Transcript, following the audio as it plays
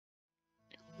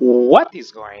What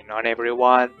is going on,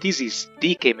 everyone? This is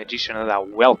DKmagician and I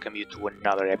welcome you to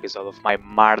another episode of my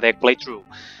Mardek playthrough.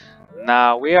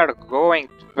 Now we are going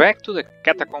back to the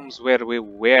catacombs where we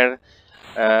were.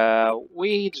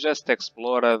 We just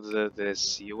explored the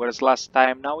sewers last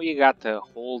time. Now we got a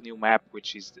whole new map,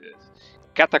 which is the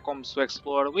catacombs to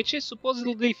explore, which is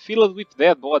supposedly filled with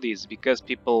dead bodies because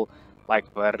people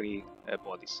like bury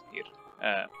bodies here,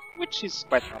 which is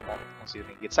quite normal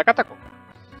considering it's a catacomb.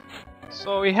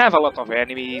 So we have a lot of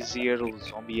enemies here,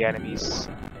 zombie enemies,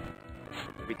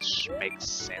 which makes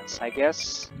sense, I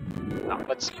guess. Now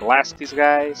let's blast these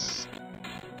guys.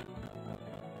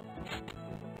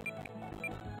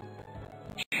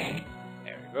 There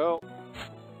we go.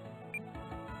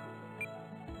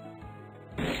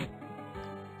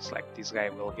 Looks like this guy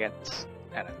will get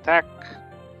an attack.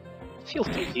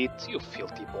 Filthy hit, you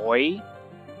filthy boy.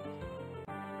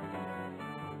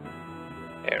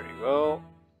 There we go.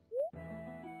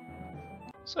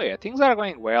 So yeah, things are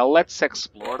going well. Let's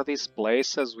explore this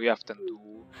place as we often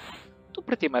do to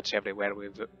pretty much everywhere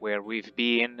where we've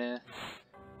been.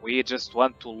 We just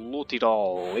want to loot it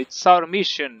all. It's our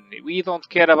mission. We don't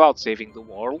care about saving the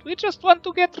world. We just want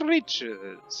to get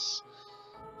riches.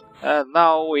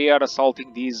 Now we are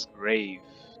assaulting these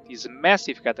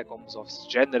massive catacombs of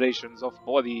generations of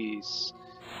bodies.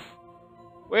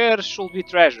 Where should we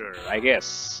treasure, I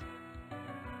guess?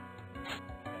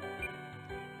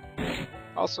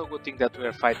 Also, good thing that we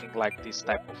are fighting like this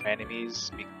type of enemies,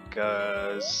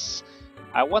 because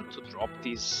I want to drop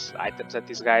these items that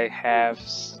these guys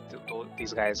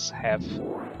have.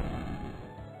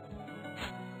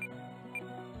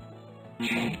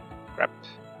 Crap.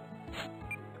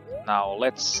 Now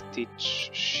let's teach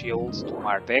shields to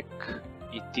Mardek.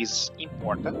 It is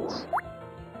important.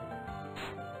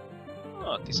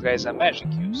 Oh, this guy is a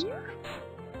magic user.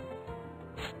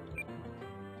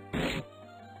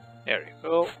 There you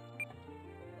go.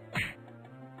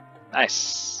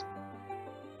 Nice.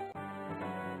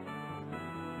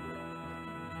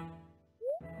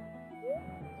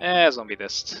 Zombie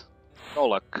dust. No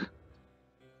luck.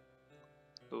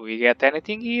 Do we get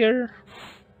anything here?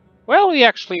 Well, we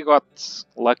actually got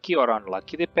lucky or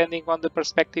unlucky, depending on the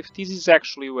perspective. This is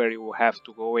actually where you have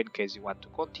to go in case you want to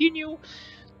continue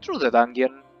through the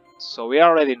dungeon. So we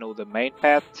already know the main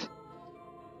path.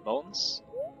 Bones.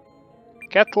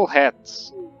 Cattle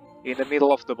heads in the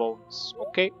middle of the bones.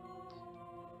 Okay.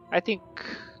 I think...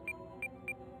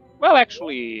 Well,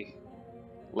 actually,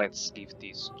 let's give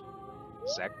these to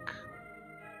Zach.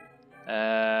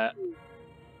 I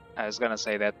was gonna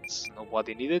say that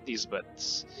nobody needed this,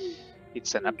 but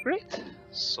it's an upgrade,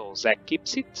 so Zach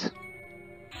keeps it.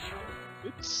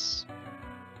 Oops.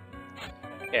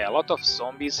 Yeah, a lot of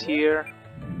zombies here.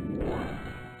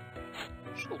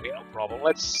 Should be no problem.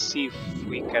 Let's see if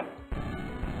we can...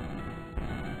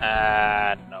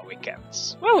 no, we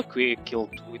can't. Well, we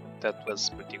killed two, that was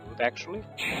pretty good actually.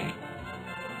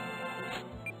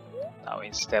 Now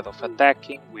instead of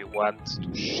attacking, we want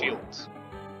to shield.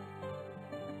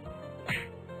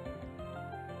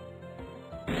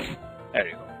 There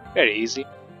you go, very easy.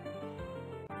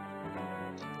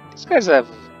 These guys have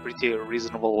pretty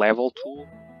reasonable level too.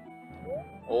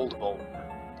 Old bone.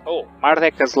 Oh,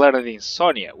 Mardek has learned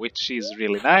Insomnia, which is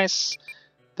really nice.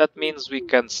 That means we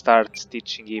can start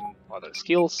teaching him other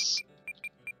skills.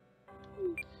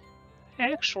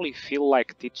 I actually feel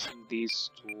like teaching these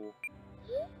to...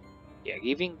 Yeah,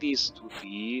 giving these to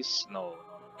these... No.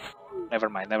 Never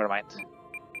mind.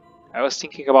 I was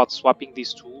thinking about swapping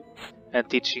these two and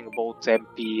teaching both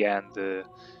MP and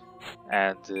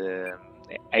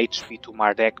HP to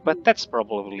Mardek, but that's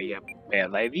probably a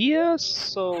bad idea,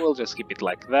 so we'll just keep it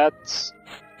like that.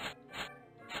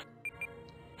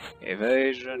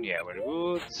 Evasion, yeah, very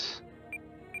good.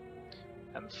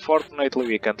 Unfortunately,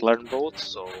 we can't learn both,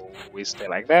 so we stay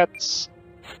like that.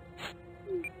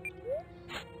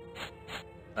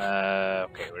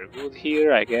 Okay, we're good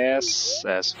here, I guess.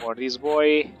 As for this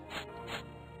boy...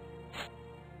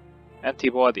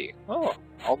 Antibody. Oh,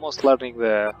 almost learning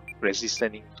the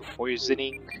resisting to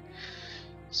poisoning.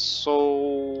 So,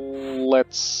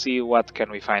 let's see what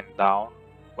can we find down.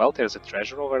 Well, there's a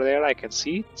treasure over there, I can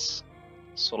see it.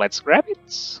 So let's grab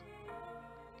it.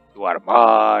 You are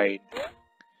mine.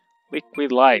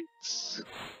 Liquid lights.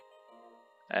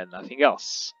 And nothing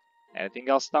else. Anything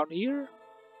else down here?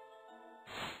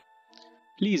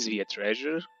 Please be a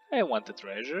treasure. I want a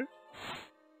treasure.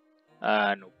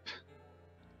 Nope.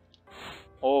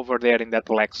 Over there in that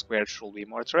black square should be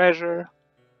more treasure.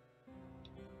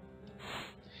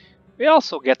 We're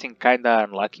also getting kinda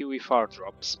unlucky with our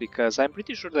drops, because I'm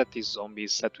pretty sure that these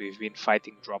zombies that we've been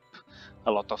fighting drop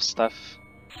a lot of stuff.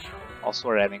 Also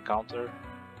a red encounter.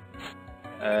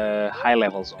 High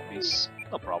level zombies,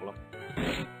 no problem.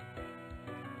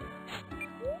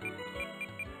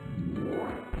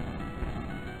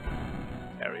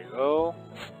 There we go.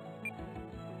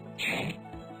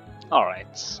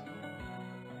 Alright.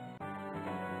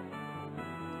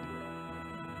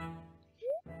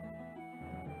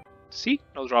 See?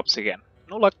 No drops again.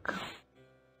 No luck.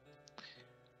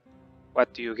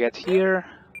 What do you get here?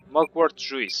 Mugwort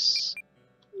juice.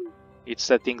 It's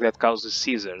the thing that causes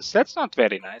seizures. That's not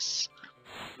very nice.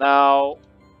 Now,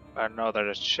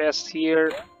 another chest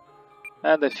here.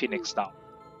 And a phoenix down.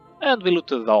 And we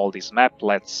looted all this map.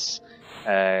 Let's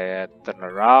turn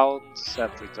around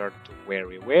and return to where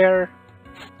we were.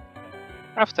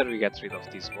 After we get rid of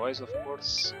these boys, of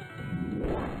course.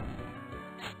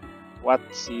 What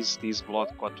is this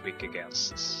blood got weak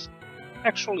against?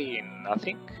 Actually,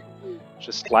 nothing.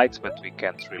 Just light, but we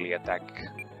can't really attack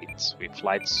it with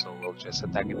light, so we'll just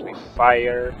attack it with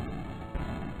fire.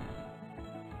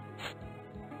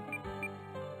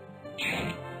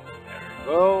 There we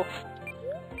go.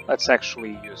 Let's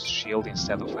actually use shield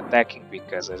instead of attacking,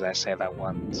 because as I said, I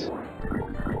want...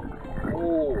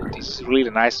 Oh, this is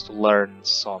really nice to learn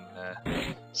some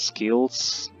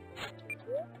skills.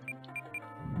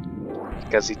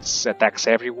 Because it attacks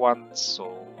everyone,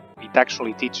 so it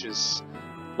actually teaches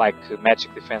like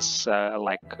magic defense,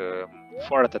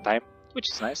 4 at a time, which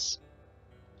is nice.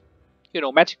 You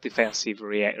know, magic defensive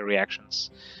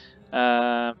reactions.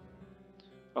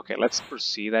 Okay, let's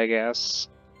proceed, I guess.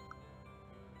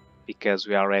 Because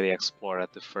we already explored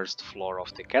the first floor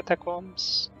of the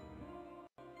catacombs.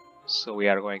 So we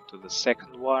are going to the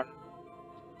second one.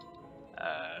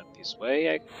 This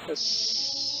way, I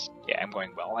guess. Yeah, I'm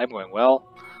going well.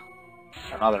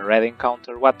 Another red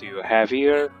encounter. What do you have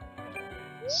here?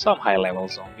 Some high level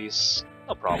zombies.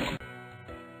 No problem.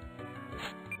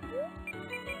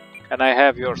 Can I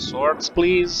have your swords,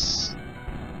 please?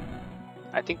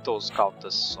 I think those count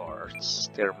as swords.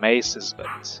 They're maces,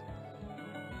 but...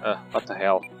 what the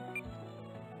hell?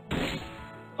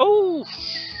 Oh!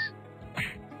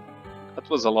 That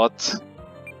was a lot.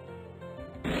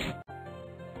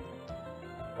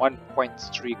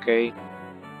 1.3k.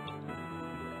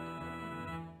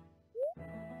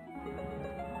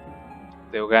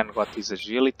 Deugan got his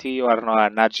agility. You are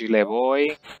not an agile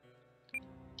boy.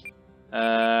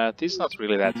 This is not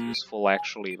really that useful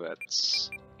actually, but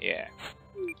yeah.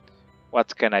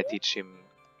 What can I teach him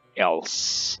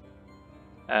else?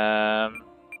 I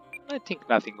think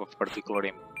nothing of particular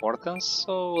importance,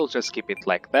 so we'll just keep it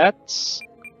like that.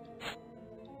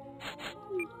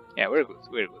 Yeah, we're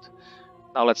good.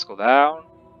 Now let's go down.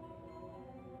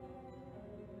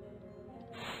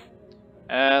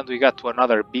 And we got to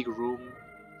another big room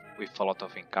with a lot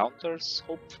of encounters,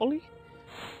 hopefully.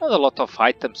 And a lot of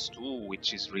items too,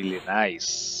 which is really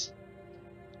nice.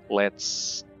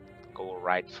 Let's go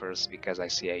right first because I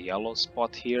see a yellow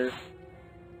spot here.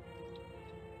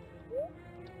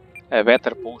 A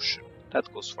better potion. That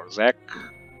goes for Zack.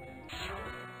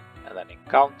 And an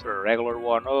encounter, a regular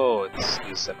one. Oh, it's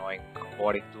these annoying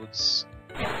boring dudes.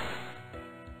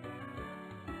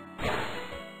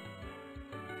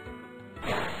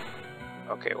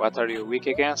 Okay, what are you weak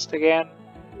against again?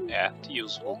 Yeah, the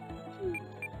usual.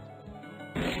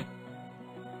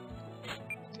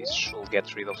 This should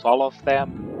get rid of all of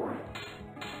them.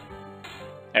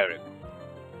 There we go.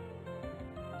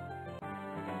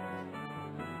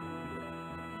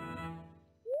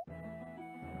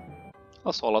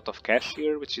 Also a lot of cash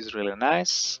here, which is really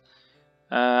nice.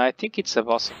 I think it's a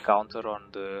boss encounter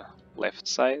on the left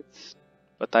side,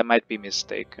 but I might be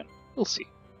mistaken. We'll see.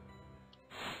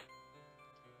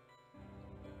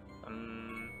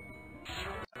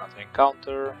 Another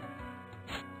encounter.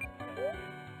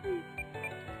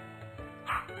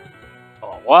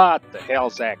 Oh, what the hell,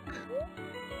 Zack?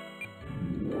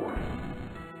 Do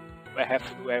I have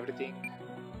to do everything?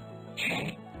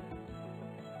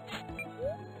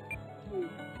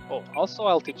 Oh, also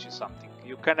I'll teach you something.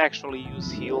 You can actually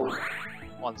use heal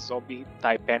on zombie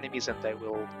type enemies and they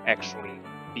will actually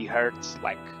be hurt,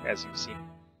 like as you've seen.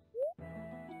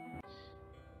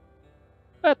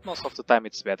 But most of the time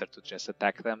it's better to just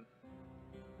attack them.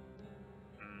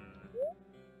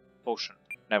 Potion.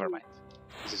 Never mind.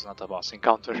 This is not a boss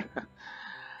encounter.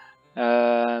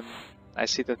 I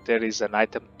see that there is an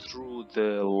item through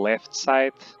the left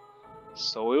side.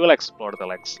 So we will explore the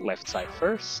left side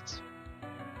first.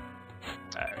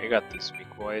 We got these big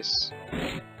boys.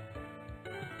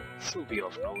 Should be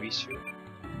of no issue.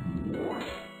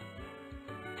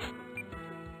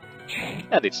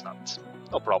 And it's not.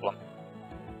 No problem.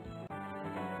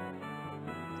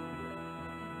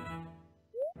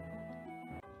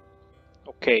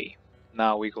 Okay,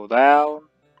 now we go down.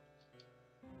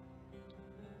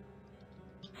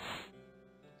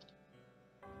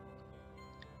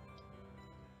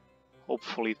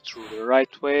 Hopefully through the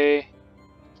right way.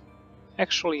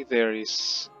 Actually, there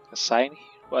is a sign here.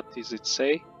 What does it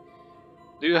say?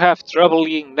 Do you have trouble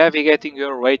in navigating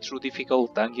your way through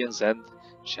difficult dungeons and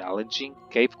challenging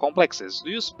cave complexes? Do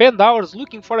you spend hours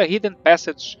looking for a hidden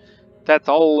passage that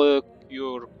all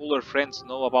your cooler friends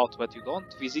know about but you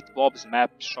don't? Visit Bob's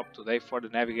map shop today for the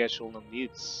navigational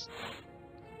needs.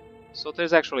 So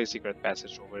there's actually a secret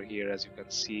passage over here, as you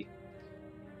can see.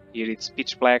 Here it's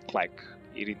pitch black, like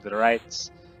here in the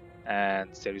right,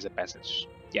 and there is a passage.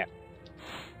 Yeah,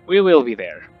 we will be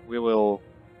there. We will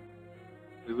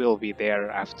be there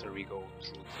after we go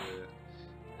through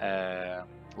the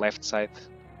left side.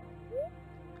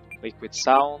 Liquid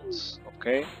sound,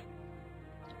 okay.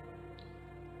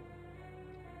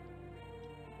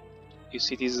 You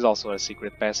see, this is also a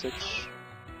secret passage.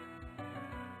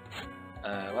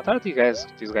 What are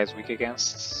these guys weak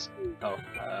against? Oh,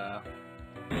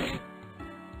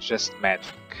 just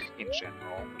magic in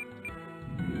general.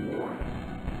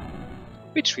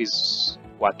 Which is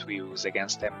what we use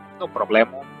against them, no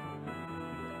problemo.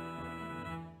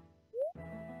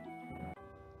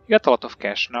 You got a lot of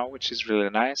cash now, which is really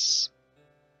nice.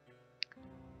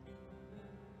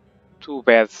 Too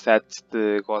bad that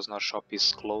the Goznor shop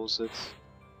is closed.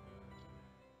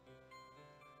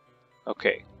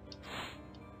 Okay.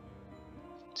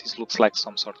 This looks like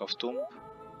some sort of tomb.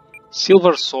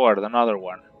 Silver sword, another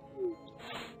one.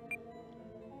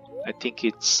 I think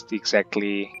it's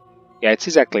exactly... yeah, it's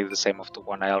exactly the same of the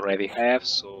one I already have,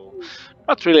 so...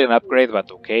 not really an upgrade,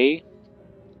 but okay.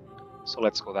 So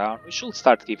let's go down. We should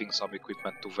start giving some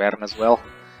equipment to Vern as well,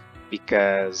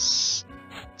 because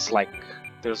it's like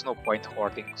there's no point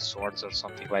hoarding swords or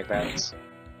something like that.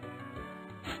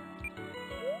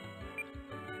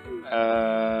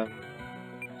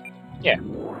 Yeah.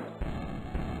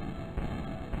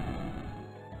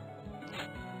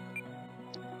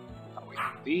 Now we do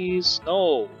these.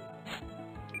 No!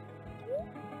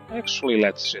 Actually,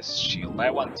 let's just shield. I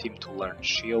want him to learn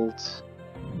shield.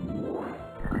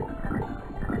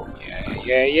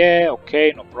 Yeah,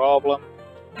 okay, no problem.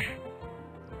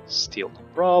 Still no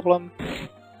problem.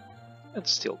 And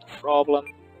still no problem.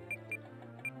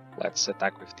 Let's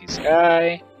attack with this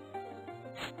guy.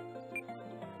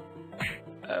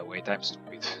 Wait, I'm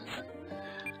stupid.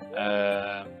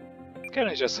 Can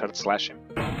I just hard slash him?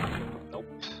 Nope.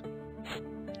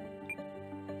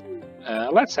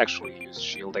 Let's actually use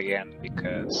shield again,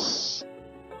 because...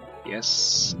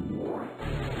 yes.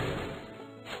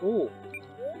 Ooh.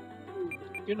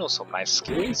 You know some nice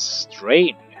skills.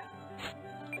 Drain.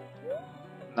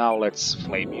 Now let's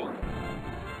flame you.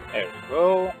 There we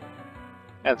go.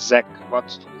 And Zack got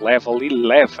to level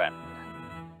 11.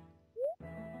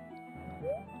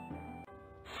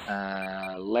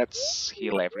 Let's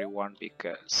heal everyone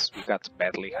because we got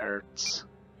badly hurt.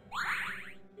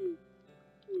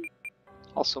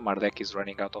 Also, Mardek is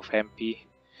running out of MP.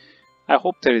 I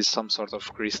hope there is some sort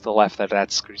of crystal after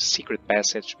that secret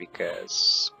passage,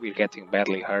 because we're getting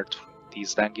badly hurt from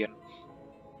this dungeon.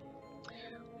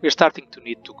 We're starting to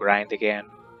need to grind again.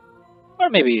 Or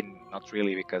maybe not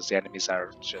really, because the enemies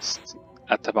are just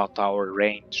at about our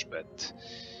range, but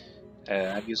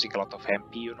I'm using a lot of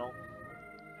MP, you know.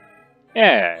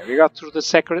 Yeah, we got through the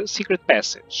secret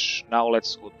passage. Now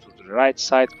let's go to the right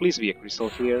side. Please be a crystal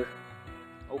here.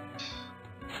 Nope.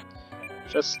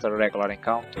 Just a regular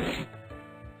encounter.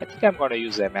 I think I'm gonna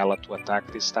use Emela to attack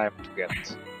this time to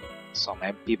get some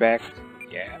MP back.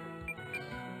 Yeah.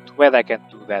 Too bad I can't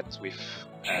do that with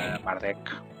Mardek.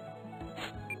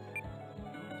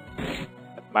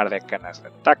 But Mardek can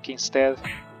attack instead.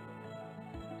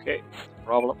 Okay, no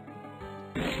problem.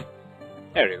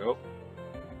 There you go.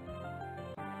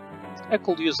 I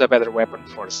could use a better weapon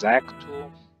for Zack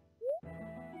too.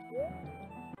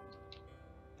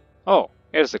 Oh,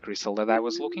 here's the crystal that I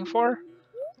was looking for.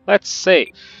 Let's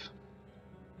save.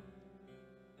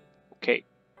 Okay.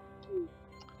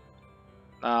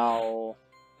 Now,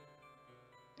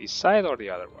 this side or the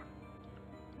other one?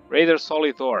 Raider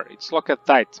solid door. It's locked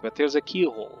tight, but there's a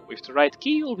keyhole. With the right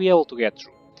key, you'll be able to get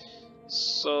through.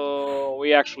 So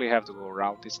we actually have to go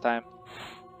around this time.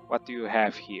 What do you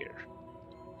have here?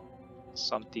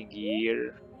 Something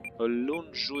here.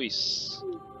 Balloon juice.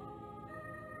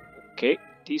 Okay.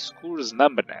 This cures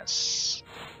numbness.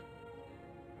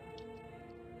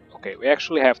 Okay, we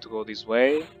actually have to go this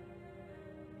way.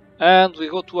 And we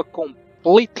go to a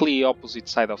completely opposite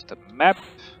side of the map.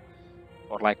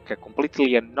 Or like a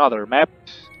completely another map.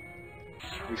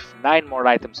 With 9 more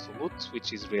items to loot,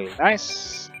 which is really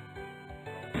nice.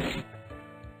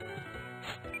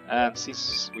 And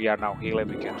since we are now healed,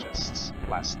 we can just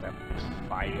blast them with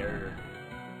fire.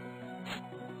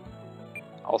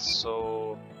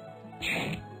 Also,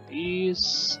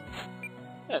 this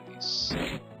and this.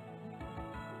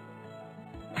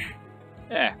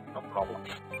 Yeah, no problem.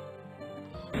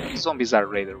 These zombies are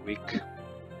rather weak.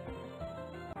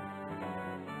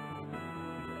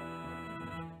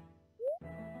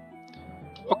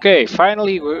 Okay,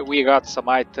 finally we got some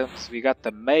items. We got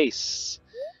the mace,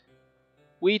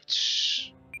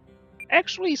 which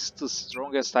actually is the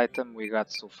strongest item we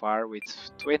got so far with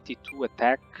 22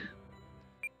 attack.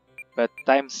 But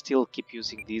I'm still keep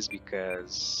using this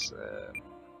because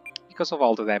of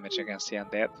all the damage against the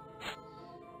undead.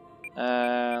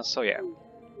 So yeah,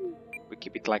 we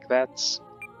keep it like that.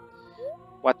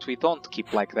 What we don't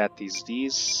keep like that is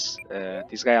this.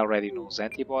 This guy already knows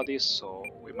antibodies, so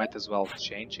we might as well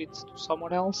change it to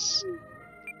someone else.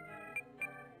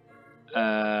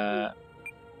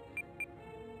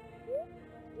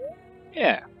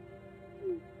 Yeah,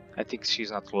 I think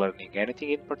she's not learning anything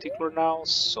in particular now,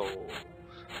 so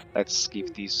let's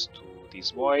give this to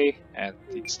this boy, and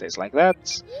it stays like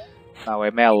that. Now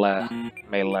Emel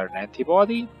may learn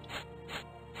antibody.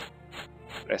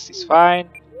 Rest is fine.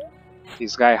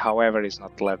 This guy, however, is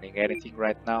not learning anything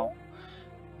right now.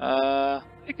 I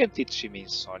can teach him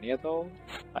Insomnia though,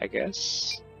 I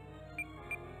guess.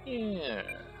 Yeah.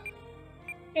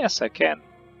 Yes, I can.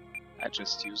 I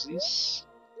just use this.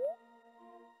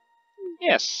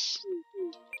 Yes.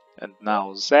 And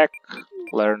now Zack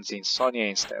learns Insomnia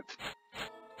instead.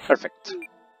 Perfect.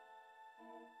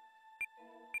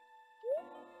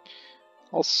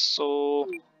 Also,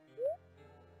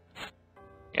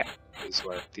 yeah,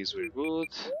 these were good.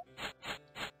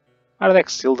 Mardek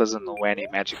still doesn't know any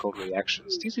magical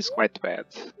reactions. This is quite bad.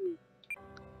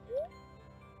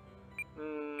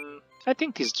 I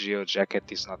think this Geo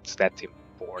Jacket is not that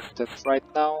important right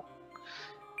now.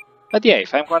 But yeah,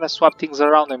 if I'm gonna swap things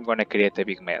around, I'm gonna create a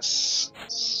big mess.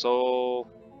 So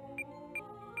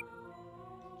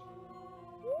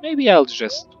maybe I'll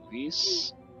just do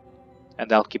this.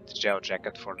 And I'll keep the Geo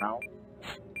Jacket for now.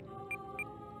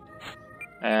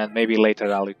 And maybe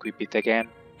later I'll equip it again.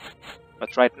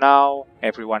 But right now,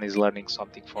 everyone is learning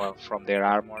something from their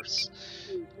armors.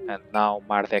 And now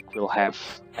Mardek will have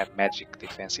a magic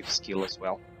defensive skill as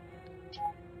well.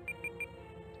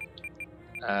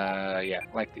 Yeah,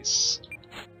 like this.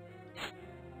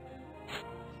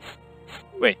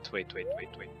 Wait.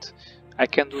 I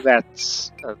can do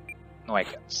that. No, I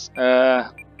can't.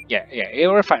 Yeah,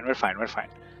 we're fine.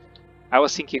 I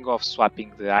was thinking of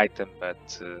swapping the item,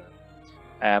 but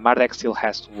Mardek still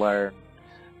has to learn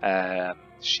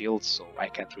shield, so I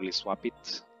can't really swap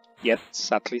it yet,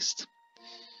 at least.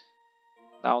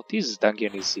 Now this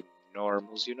dungeon is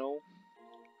enormous, you know.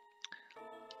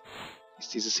 Is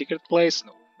this a secret place?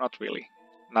 No, not really.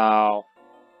 Now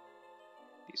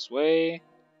this way.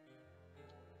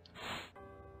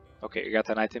 Okay, we got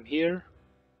an item here.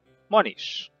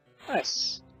 Monish.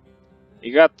 Nice.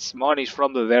 You got money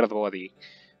from the dead body.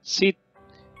 See,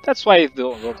 that's why I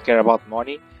don't care about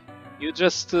money. You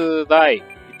just die.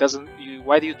 It doesn't.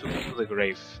 Why do you took it to the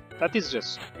grave? That is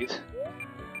just stupid.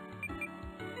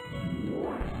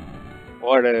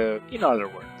 Or, in other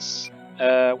words,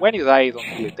 when you die, you don't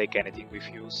really take anything with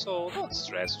you, so don't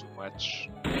stress too much.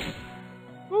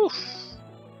 Oof.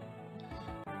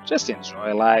 Just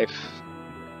enjoy life.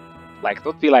 Like,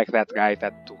 don't be like that guy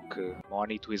that took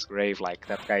money to his grave. Like,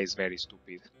 that guy is very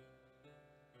stupid.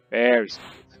 Very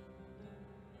stupid.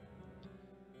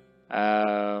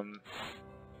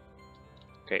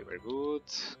 Okay, we're good.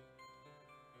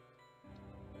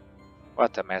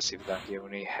 What a massive dungeon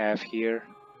we have here.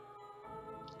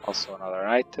 Also another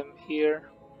item here.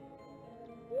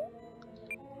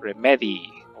 Remedy.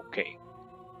 Okay.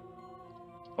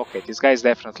 Okay, this guy is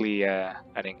definitely an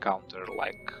encounter,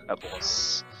 like a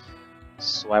boss.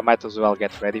 So I might as well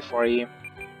get ready for him.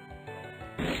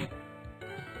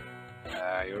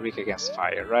 You're weak against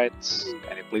fire, right?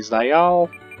 Can you please die all?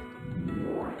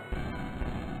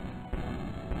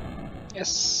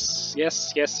 Yes.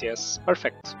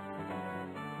 Perfect.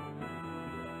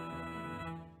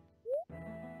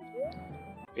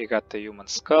 We got the human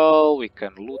skull. We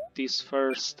can loot this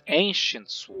first. Ancient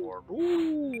sword.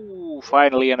 Ooh,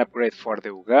 finally an upgrade for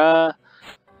Deugan.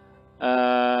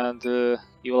 And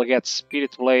you will get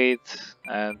Spirit Blade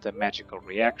and a magical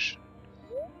reaction.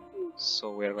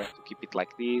 So we're going to keep it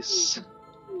like this.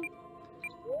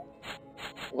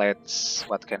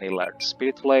 What can he learn?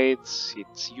 Spirit Blade.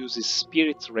 It uses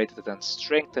spirit rated than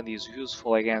strength and is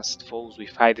useful against foes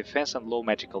with high defense and low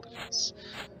magical defense.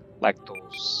 Like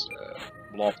those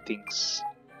blob things.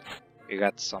 We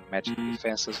got some magic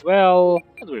defense as well,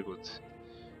 and we're good.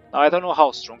 Now I don't know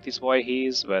how strong this boy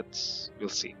is, but we'll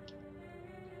see.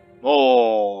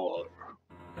 More!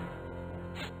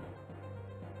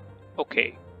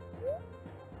 Okay.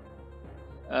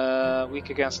 Weak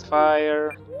against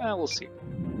fire, we'll see.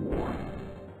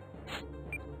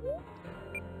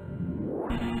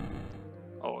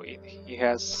 Oh, he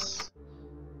has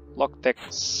lock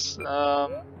techs.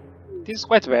 This is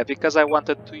quite bad because I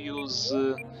wanted to use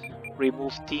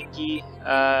remove thingy.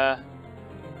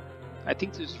 I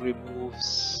think this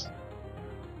removes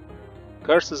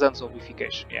curses and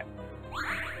zombification, yeah.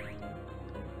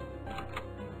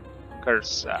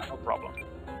 Curse, no problem.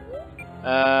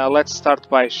 Let's start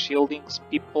by shielding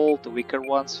people, the weaker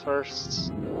ones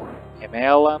first.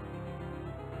 ML.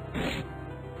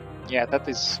 Yeah, that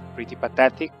is pretty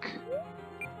pathetic.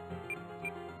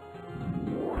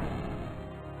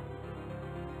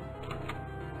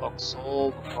 Lock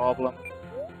soul, no problem.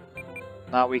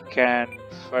 Now we can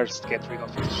first get rid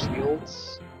of his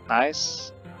shields.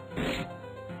 Nice.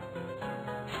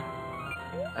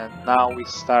 And now we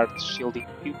start shielding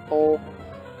people.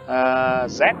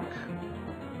 Zack.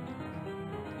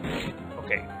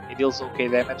 Okay, he deals okay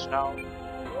damage now.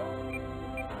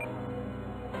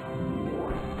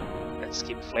 Let's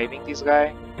keep flaming this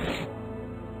guy.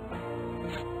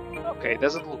 Okay,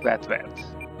 doesn't look that bad.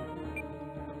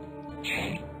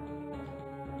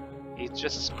 It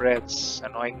just spreads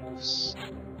annoying moves.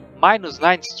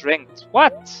 -9 strength.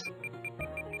 What?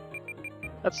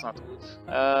 That's not good.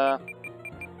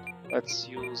 Let's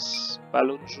use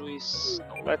balloon juice.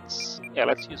 No,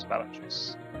 let's use balloon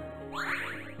juice.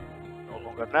 No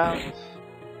longer now.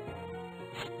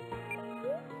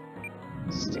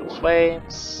 Still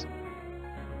flames.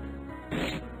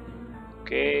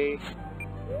 Okay.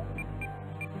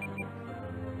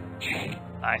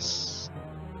 Nice.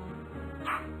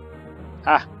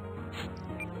 Ah!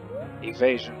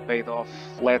 Evasion paid off.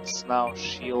 Let's now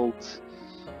shield.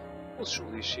 What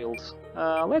should we shield?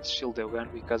 Let's shield Deugan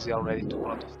because he already took a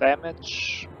lot of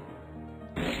damage.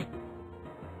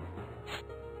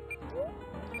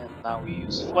 And now we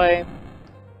use flame.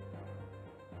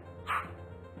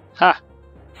 Ha!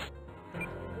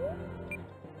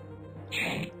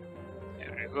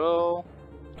 There we go.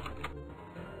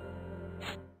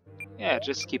 Yeah,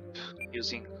 just keep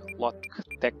using lock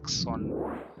techs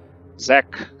on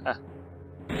Zack.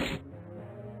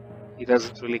 He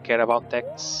doesn't really care about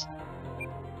techs.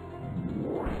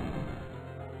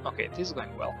 Okay, this is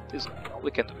going well. This is going well.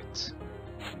 We can do it.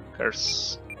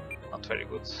 Curse. Not very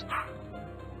good.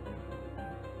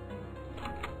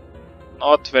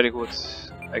 Not very good.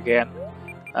 Again.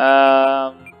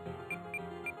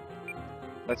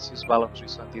 Let's use balance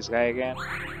juice on this guy again.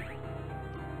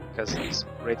 Because he's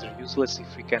rather useless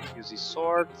if we can't use his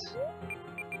sword.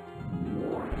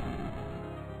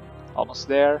 Almost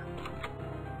there.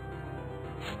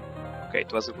 Okay,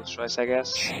 it was a good choice, I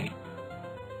guess. There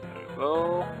we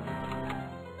go.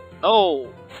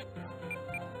 No!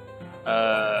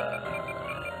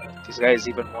 This guy is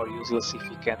even more useless if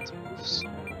he can't move, so...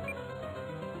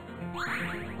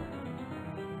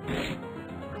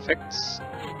 Perfect.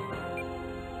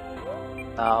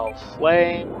 Now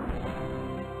flame.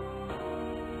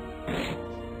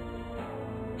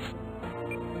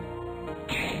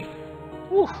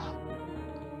 Whew.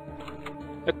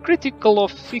 A critical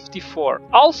of 54.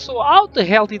 Also, how the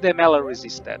hell did ML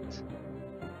resist that?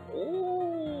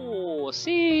 Oh,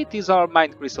 see, it is our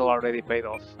mind crystal already paid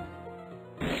off.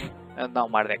 And now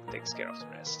Mardek takes care of the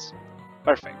rest.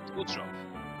 Perfect, good job.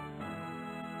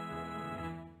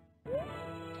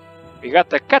 We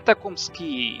got the Catacombs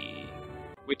key,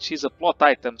 which is a plot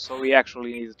item, so we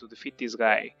actually needed to defeat this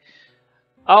guy.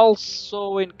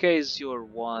 Also, in case you're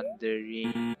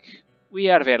wondering,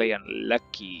 we are very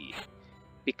unlucky.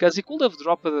 Because he could have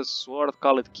dropped a sword,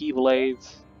 call it Keyblade,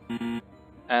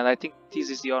 and I think this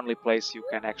is the only place you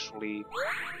can actually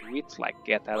do it, like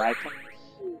get that item.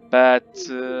 But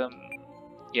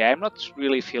yeah, I'm not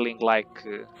really feeling like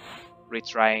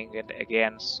retrying it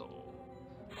again, so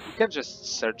you can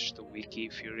just search the wiki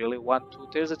if you really want to.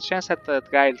 There's a chance that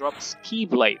that guy drops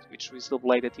Keyblade, which was the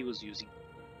blade that he was using.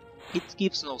 It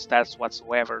gives no stats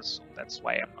whatsoever, so that's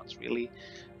why I'm not really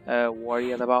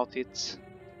worried about it.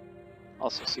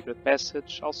 Also secret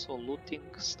passage, also looting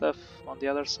stuff on the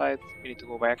other side. We need to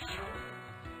go back.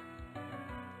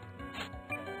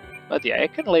 But yeah, I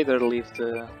can later leave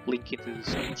the link in the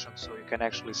description so you can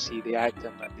actually see the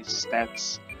item and its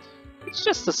stats. It's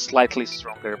just a slightly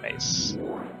stronger mace.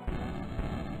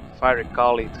 If I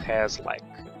recall, it has like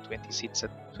 26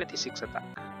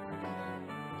 attack,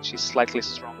 which is slightly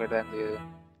stronger than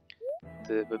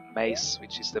the mace,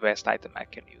 which is the best item I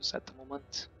can use at the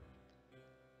moment.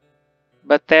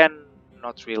 But then,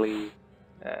 not really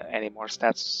any more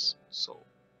stats, so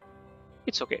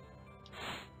it's okay.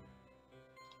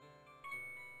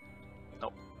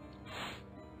 No,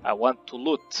 I want to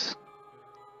loot.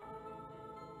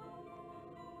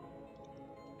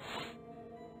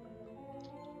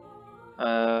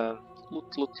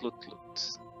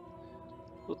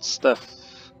 Loot stuff.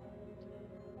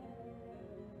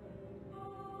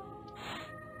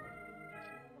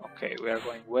 Okay, we are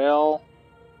going well.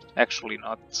 Actually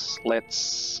not.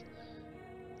 Let's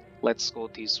go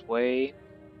this way.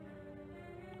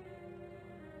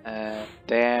 And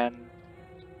then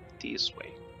this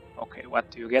way. Okay, what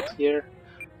do you get here?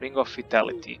 Ring of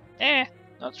Vitality.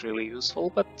 Not really useful,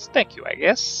 but thank you, I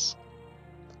guess.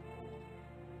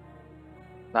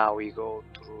 Now we go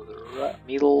through the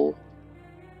middle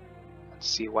and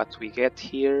see what we get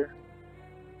here.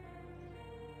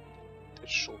 There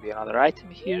should be another item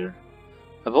here.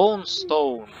 A bone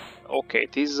stone. Okay,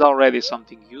 this is already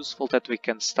something useful that we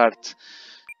can start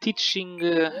teaching.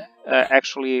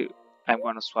 Actually, I'm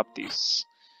gonna swap this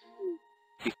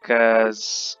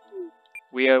because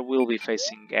will be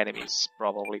facing enemies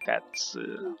probably that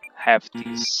have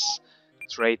this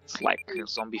trait like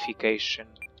zombification.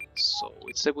 So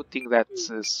it's a good thing that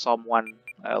someone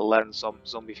learns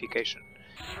zombification,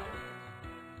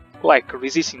 like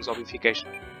resisting zombification.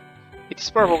 It is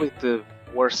probably the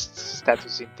worst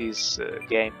status in this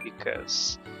game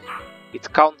because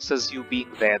it counts as you being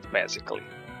dead basically.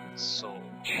 So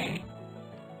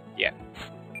yeah,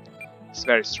 it's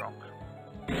very strong.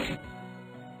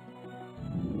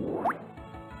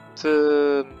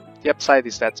 The upside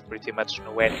is that pretty much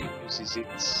no enemy uses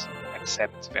it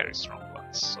except very strong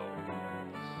ones, so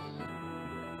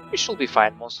we should be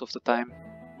fine most of the time.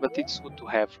 But it's good to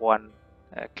have one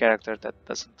character that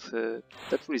doesn't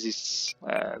that resists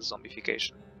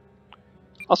zombification.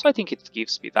 Also, I think it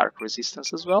gives me dark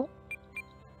resistance as well.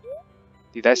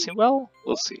 Did I see well?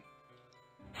 We'll see.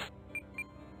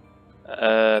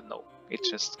 No, it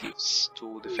just gives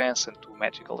 2 defense and 2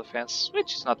 magical defense,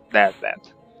 which is not that bad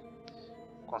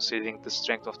considering the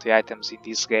strength of the items in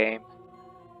this game.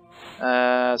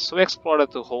 So we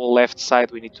explored the whole left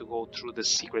side. We need to go through the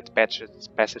secret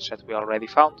passage that we already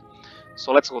found.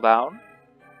 So let's go down.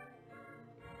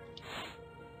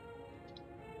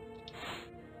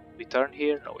 We turn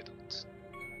here? No, we don't.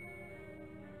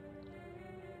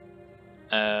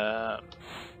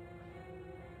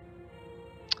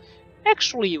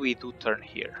 Actually, we do turn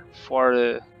here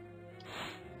for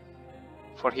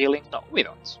healing. No, we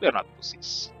don't. We are not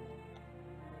pussies.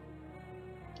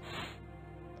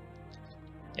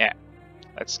 Yeah,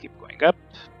 let's keep going up.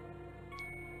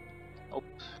 Nope.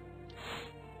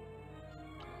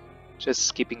 Just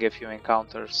skipping a few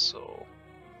encounters, so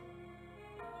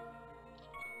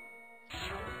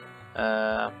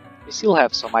we still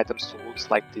have some items to loot,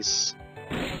 like these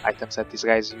items that these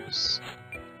guys use.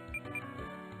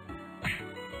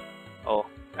 Oh,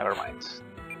 never mind.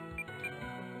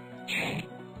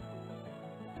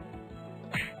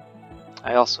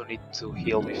 I also need to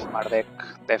heal with Mardek,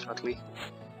 definitely.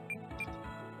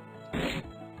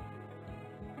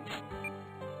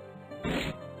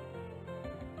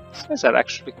 These guys are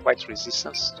actually quite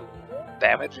resistant to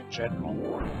damage in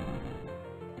general,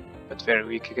 but very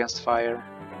weak against fire.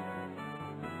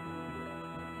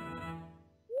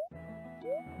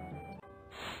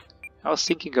 I was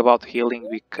thinking about healing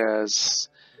because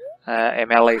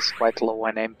MLA is quite low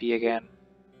on MP again.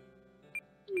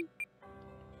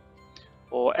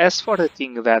 Oh, as for the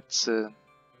thing that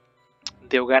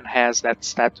Deugan has, that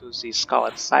status is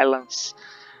called Silence,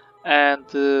 and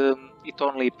it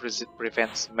only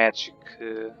prevents magic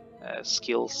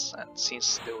skills, and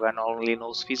since Deugan only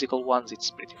knows physical ones,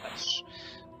 it's pretty much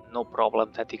no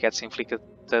problem that he gets inflicted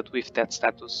with that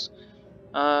status.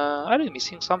 Are you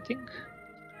missing something?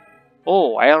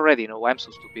 Oh, I already know, I'm so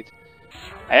stupid.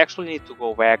 I actually need to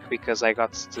go back because I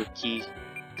got the key,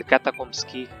 the Catacombs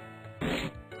key.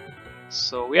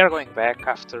 So we are going back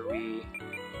after we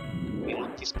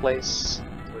loot this place.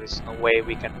 There is no way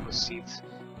we can proceed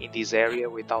in this area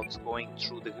without going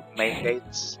through the main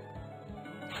gates.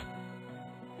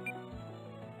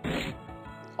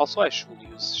 Also, I should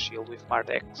use shield with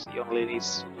Mardek. He only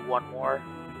needs to do one more.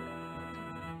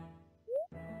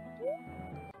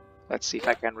 Let's see if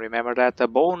I can remember that. A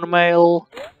bone mail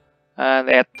and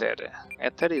ether.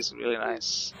 Ether is really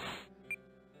nice.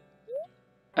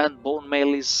 And bone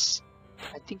mail is,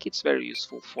 I think it's very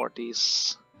useful for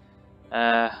this.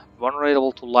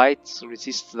 Vulnerable to light,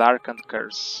 resist dark and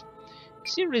curse.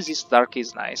 See, resist dark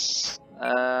is nice.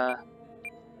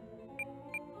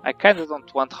 I kinda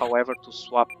don't want, however, to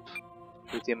swap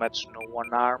pretty much no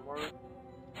one armor.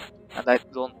 And I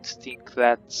don't think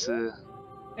that...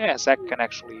 yeah, Zack can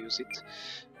actually use it.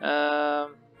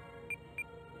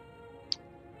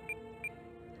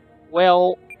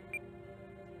 Well,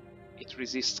 it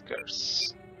resists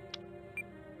curse.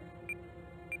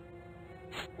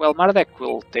 Well, Mardek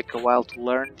will take a while to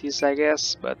learn this, I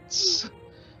guess, but...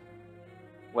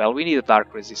 well, we need a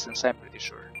dark resistance, I'm pretty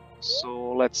sure.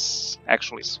 So let's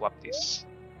actually swap this.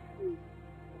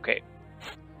 Okay.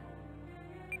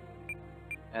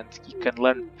 And he can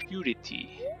learn Purity.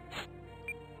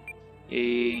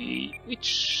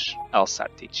 Which I'll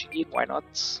start teaching him, why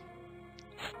not?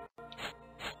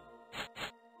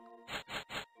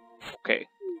 Okay.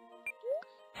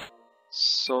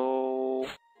 So...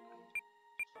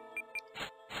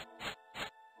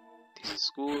 this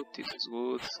is good, this is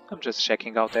good. I'm just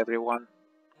checking out everyone.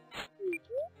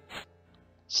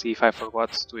 See if I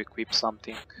forgot to equip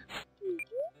something.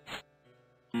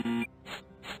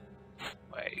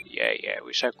 Yeah,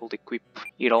 wish I could equip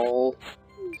it all.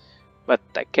 But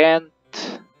I can't.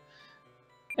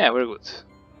 Yeah, we're good.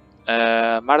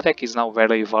 Mardek is now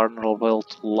very vulnerable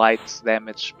to light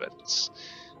damage, but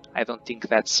I don't think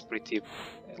that's pretty,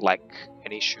 like,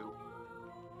 an issue.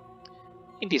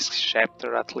 In this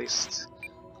chapter, at least.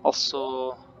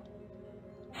 Also,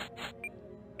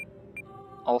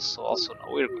 no,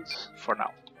 we're good for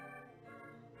now.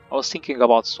 I was thinking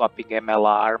about swapping Emela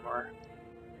armor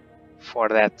for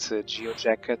that Geo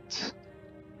jacket,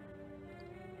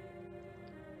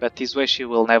 but this way she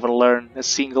will never learn a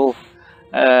single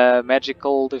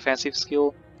magical defensive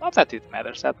skill. Not that it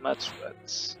matters that much,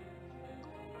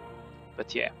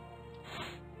 but yeah.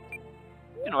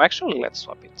 You know, actually, let's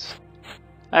swap it.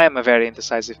 I am a very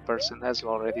indecisive person, as you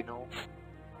already know.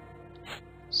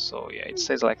 So yeah, it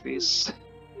says like this.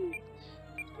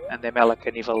 And Emela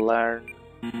can even learn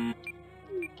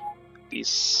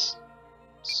this.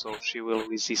 So she will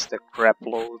resist the crap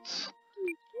load.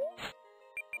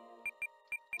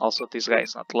 Also, this guy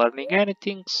is not learning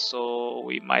anything, so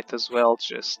we might as well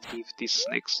just give this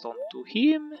snake stone to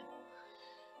him.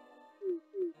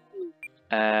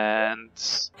 And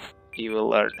he will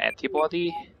learn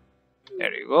antibody.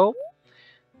 There you go.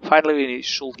 Finally, we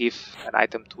should give an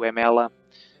item to Emela.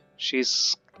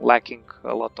 She's lacking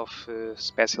a lot of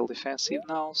special defensive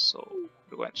now, so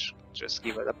we're going to just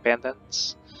give her a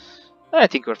pendant. I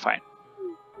think we're fine.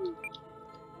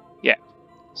 Yeah.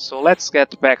 So let's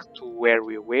get back to where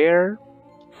we were.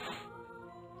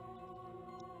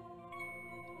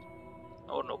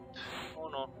 Oh no. Oh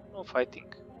no. No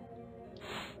fighting.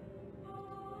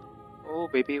 Oh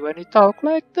baby, when you talk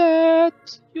like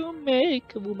that, you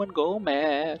make a woman go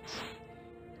mad.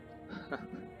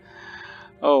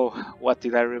 Oh, what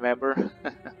did I remember?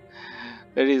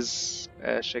 There is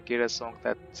a Shakira song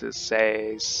that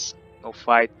says, no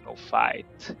fight, no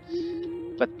fight.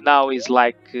 But now is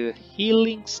like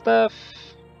healing stuff,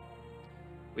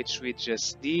 which we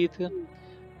just did.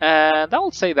 And I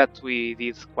would say that we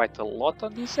did quite a lot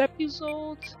on this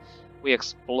episode. We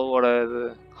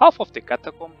explored half of the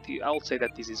catacomb. I would say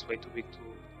that this is way too big to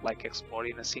like explore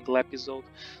in a single episode.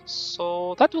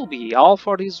 So that will be all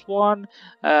for this one.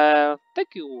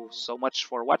 Thank you so much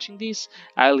for watching this.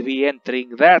 I'll be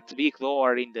entering that big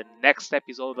door in the next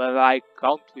episode, and I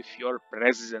count with your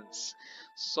presence.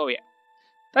 So yeah,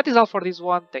 that is all for this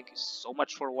one. Thank you so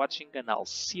much for watching, and I'll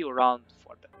see you around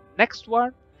for the next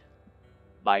one.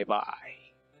 Bye bye.